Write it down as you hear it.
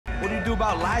do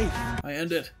about life? I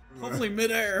end it. Hopefully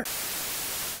midair.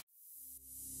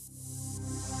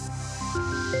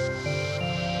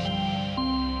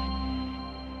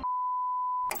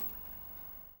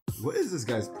 What is this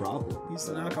guy's problem? He's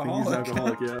an He's alcoholic. an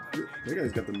alcoholic, yeah. That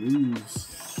guy's got the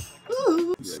moves.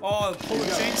 Oh, pull the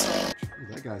chainsaw.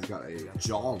 That guy's got a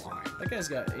jawline. That guy's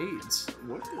got AIDS.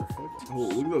 What the fuck? Oh,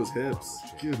 look at those hips.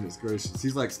 Goodness gracious.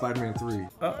 He's like Spider-Man 3.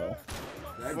 Uh-oh.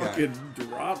 That guy. Fucking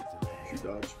dropped. She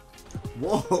dodged.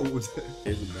 Whoa.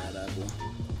 He's a bad apple.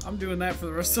 I'm doing that for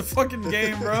the rest of the fucking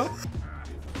game, bro.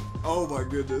 Oh my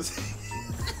goodness.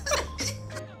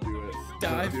 Do it.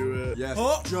 Dive. Do it. Yes.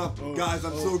 Oh. Jump. Guys,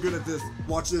 I'm so good at this.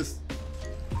 Watch this.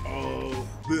 Oh.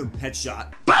 Boom.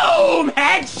 Headshot. Boom!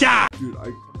 Headshot! Dude,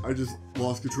 I just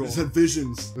lost control. He had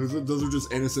visions. Those are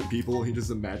just innocent people. He just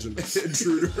imagined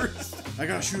intruders. I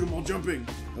gotta shoot him while jumping.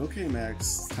 Okay,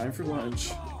 Max. Time for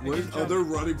lunch. Oh, they're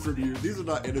running from you. These are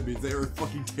not enemies. They are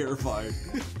fucking terrified.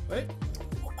 Wait.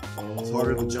 It's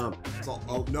harder to jump. It's all,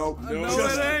 oh, no. No,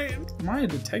 just- it ain't. Am I a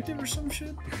detective or some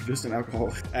shit? Just an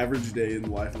alcoholic. Average day in the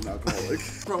life of an alcoholic.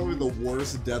 Probably the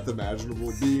worst death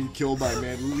imaginable. Being killed by a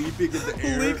man leaping in the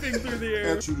air. Leaping through the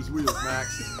air. And shoot his wheels,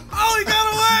 Max. Oh, he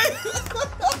got away!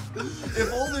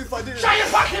 If only if I didn't. Shut your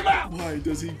fucking mouth! Why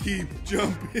does he keep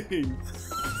jumping?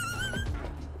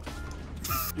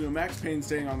 You know, Max Payne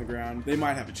staying on the ground, they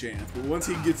might have a chance, but once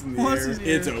he gets in the Once air, he's in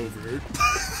it's the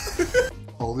over.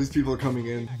 All these people are coming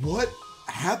in. What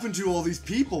happened to all these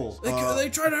people? They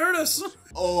tried to hurt us.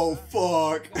 Oh,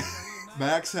 fuck.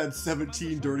 Max had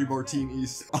 17 dirty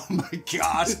martinis. Oh my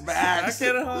gosh, Max. Back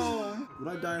at home. Would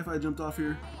I die if I jumped off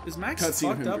here? Is Max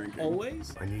Cutscene of fucked him up drinking.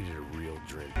 always? I needed a real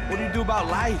drink. What do you do about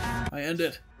life? I end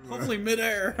it. Hopefully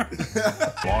midair.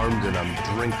 Armed and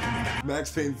I'm drinking.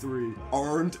 Max Payne 3.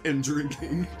 Armed and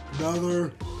drinking.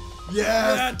 Another.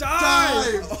 Yes! Yeah,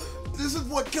 dive! This is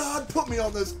what God put me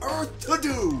on this earth to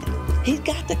do! He's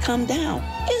got to come down.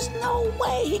 There's no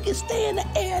way he can stay in the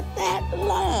air that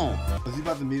long. Is he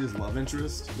about to meet his love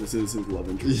interest? This is his love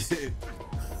interest.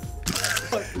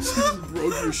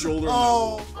 Broke your shoulder.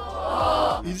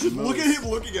 Oh! You just look at him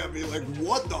looking at me like,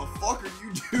 what the fuck are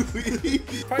you doing?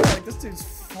 Probably like, this dude's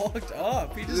fucked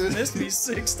up. He just missed me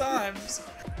 6 times.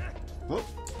 Oh.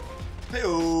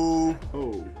 Hey-oh.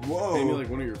 Oh. Whoa. Maybe like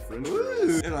one of your friends.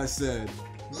 Ooh. And I said,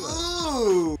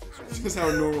 ooh. Just how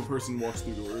a normal person walks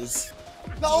through doors.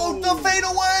 No, the fade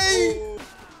away!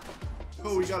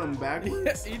 Oh, we got him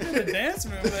backwards. He did a dance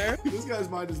move there. This guy's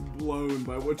mind is blown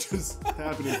by what just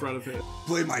happened in front of him.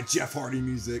 Play my Jeff Hardy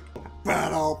music.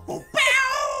 Battle.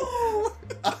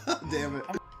 Damn it.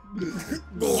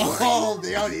 Oh,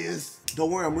 there it is. Don't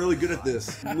worry, I'm really good at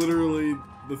this. Literally,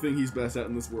 the thing he's best at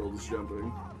in this world is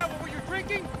jumping. What were you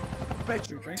drinking?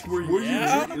 Were you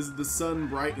Yeah. drink? Is the sun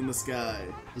bright in the sky?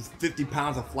 Does 50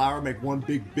 pounds of flour make one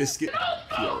big biscuit?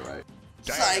 Yeah, right.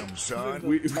 Damn, son.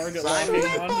 We, Target Turn locking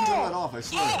on. that off, I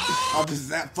swear. I'm just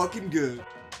that fucking good.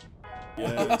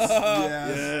 yes.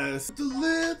 Yes. Yes. The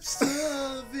lips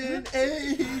of an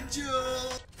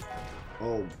angel.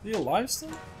 Oh, Is he alive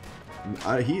still?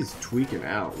 he's tweaking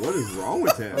out. What is wrong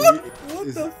with him? What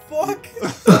Is- the fuck?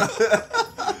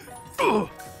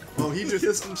 Oh, he just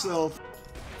kissed himself.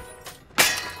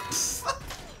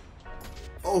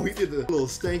 Oh, he did a little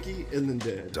stanky and then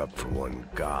dead. It's up for one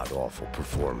god-awful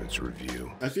performance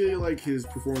review. I feel like his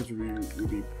performance review would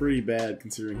be pretty bad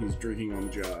considering he's drinking on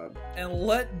the job. And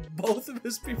let both of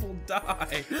his people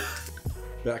die.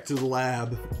 Back to the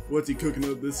lab. What's he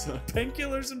cooking up this time?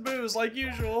 Painkillers and booze, like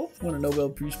usual. Won a Nobel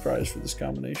Peace Prize for this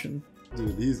combination.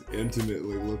 Dude, he's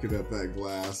intimately looking at that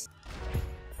glass.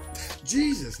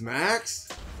 Jesus, Max.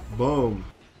 Boom.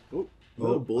 Oh, a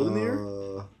little bullet in the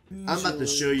air? I'm about to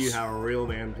show you how a real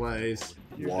man plays.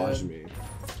 You're Watch dead. me.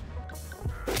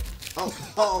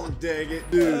 Oh, dang it,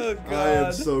 dude. Oh, I am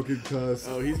God. so concussed.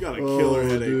 Oh, he's got a killer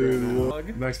headache right now.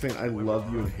 Dog. Max Payne, I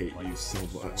love you and hate you so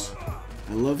much.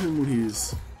 I love him when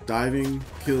he's diving,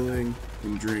 killing,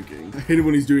 and drinking. I hate him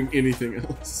when he's doing anything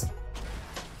else.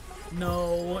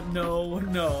 No, no,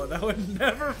 no. That would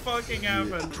never fucking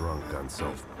happen. Drunk on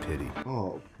self-pity.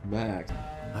 Oh, Max.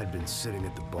 I'd been sitting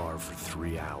at the bar for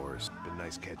 3 hours. Been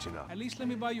nice catching up. At least let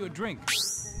me buy you a drink.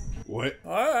 What?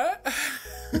 Alright.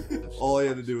 All I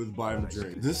had to do was buy him a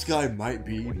drink. This guy might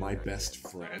be my best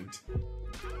friend.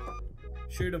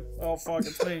 Shoot him. Oh, fuck,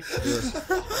 it's me.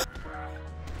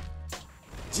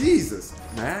 Jesus,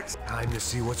 Max. Time to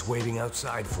see what's waiting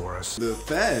outside for us. The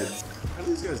feds. How did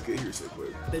these guys get here so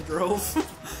quick? They drove.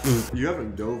 You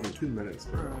haven't dove in 2 minutes,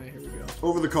 bro. Alright, here we go.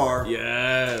 Over the car.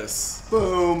 Yes.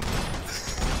 Boom.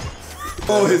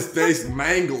 Oh, his face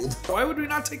mangled. Why would we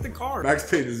not take the car? Max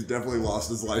Payne has definitely lost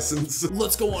his license.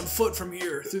 Let's go on foot from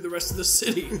here through the rest of the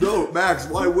city. No, Max,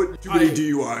 why wouldn't too many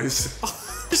DUIs?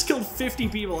 Just killed 50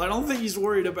 people. I don't think he's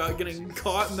worried about getting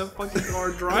caught in the fucking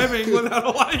car driving without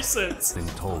a license. Then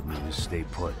told me to stay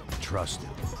put and trust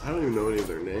him. I don't even know any of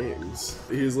their names.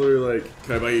 He's literally like,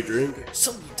 can I buy you a drink?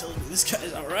 Somebody told me this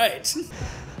guy's alright.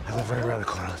 I live right around the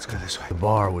corner. Let's go this way. The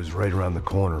bar was right around the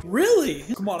corner. Really?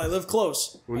 Come on, I live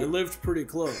close. I lived pretty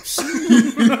close.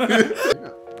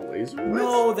 Laser?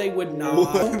 No, they would not.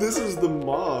 What? This is the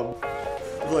mob.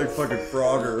 It's like fucking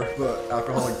Frogger, the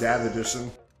alcoholic dad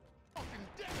edition.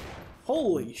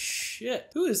 Holy shit.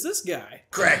 Who is this guy?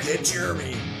 Crackhead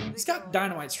Jeremy. He's got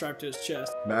dynamite strapped to his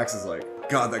chest. Max is like,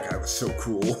 God, that guy was so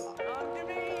cool.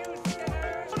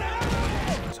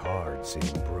 It's hard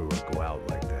seeing Brewer go out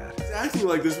like that. He's acting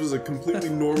like this was a completely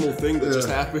normal thing that just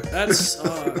happened. That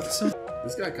sucks.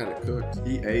 This guy kind of cooked.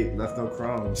 He ate, left no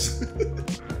crumbs.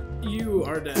 You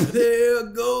are dead. There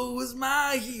goes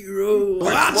my hero.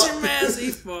 Watch him as he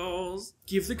falls.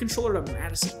 Give the controller to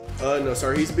Madison. No,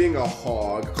 sorry, he's being a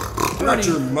hog. Not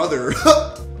your mother.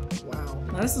 Wow.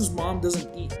 Madison's mom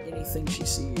doesn't eat anything she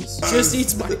sees. She just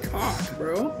eats my cock,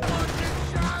 bro.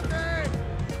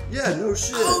 Yeah, no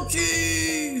shit.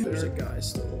 Okay. There's a guy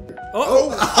still.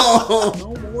 Oh!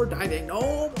 No more diving.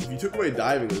 No. If you took away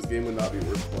diving, this game would not be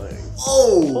worth playing.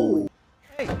 Oh!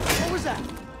 Hey, what was that?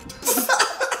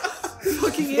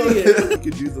 Fucking idiot. He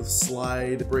could do the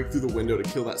slide, break through the window to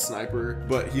kill that sniper,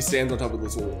 but he stands on top of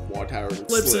this little wall tower and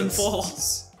Flips and slips.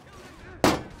 falls.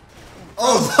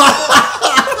 Oh!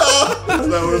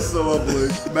 That was so ugly.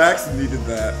 Max needed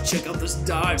that. Check out this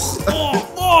dive.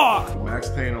 Oh, fuck. Max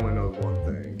Payne only knows one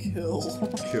thing. Kill.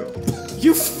 Kill.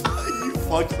 You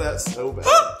fucked that so bad.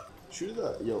 Shoot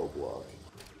that yellow block.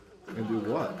 And do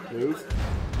what? Move.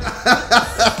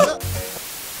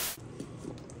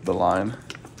 The line.